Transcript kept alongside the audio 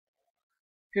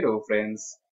Hello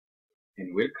friends,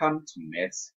 and welcome to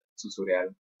Maths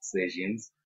Tutorial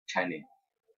Sessions channel.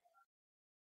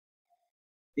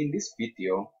 In this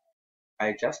video,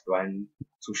 I just want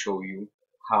to show you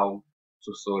how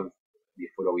to solve the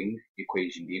following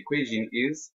equation. The equation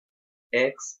is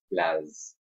x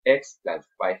plus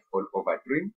 5 all over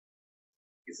 3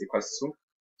 is equals to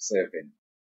 7.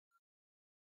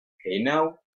 Okay,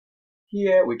 now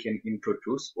here we can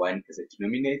introduce 1 as a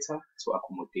denominator to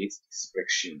accommodate this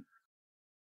fraction.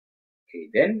 Okay,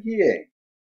 then here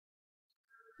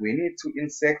we need to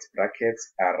insert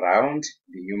brackets around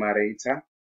the numerator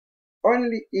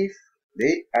only if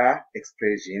they are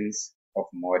expressions of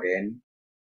more than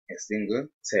a single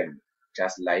term,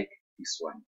 just like this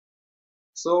one.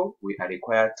 So we are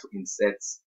required to insert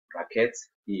brackets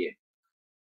here.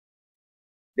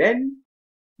 Then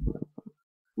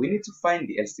we need to find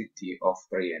the LCT of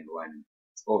 3 and 1.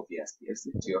 It's obvious, the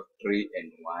LCT of 3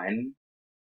 and 1,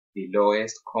 the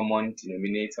lowest common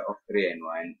denominator of 3 and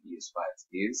 1 is what?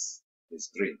 Is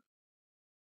 3.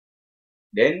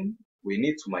 Then we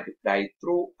need to multiply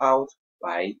throughout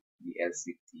by the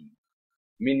LCT,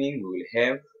 meaning we will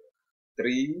have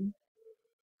 3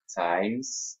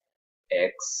 times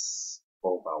x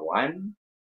over 1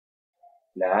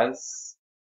 plus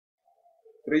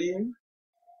 3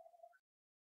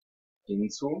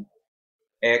 into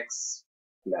x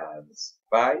plus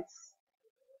 5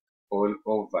 all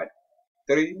over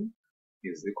 3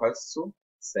 is equals to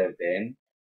 7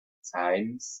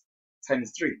 times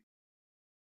 3.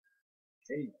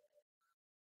 Okay.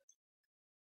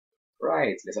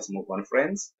 Right, let us move on,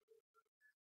 friends.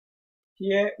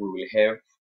 Here we will have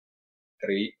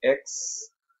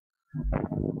 3x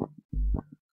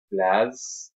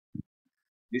plus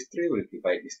this 3 will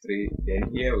divide this 3, then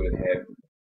here we'll have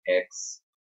x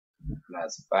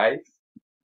plus 5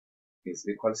 is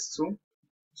equals to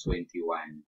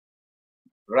 21.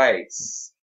 Right,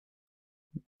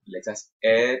 let us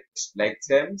add like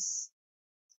terms.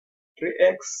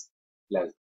 3x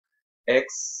plus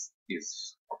x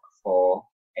is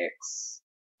 4x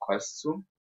equals to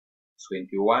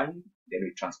 21. Then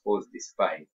we transpose this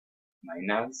 5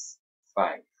 minus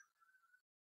 5.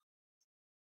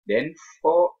 Then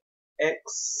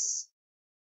 4x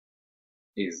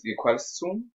is equals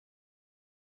to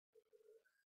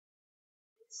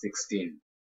 16.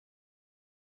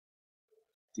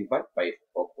 Divide by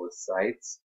 4 both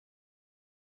sides.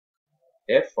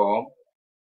 Therefore,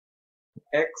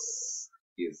 x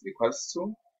is equals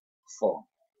to 4.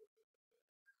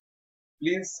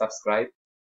 Please subscribe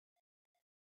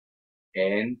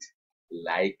and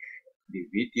like the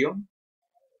video,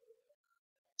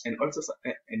 and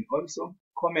also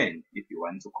comment if you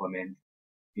want to comment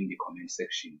in the comment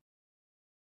section.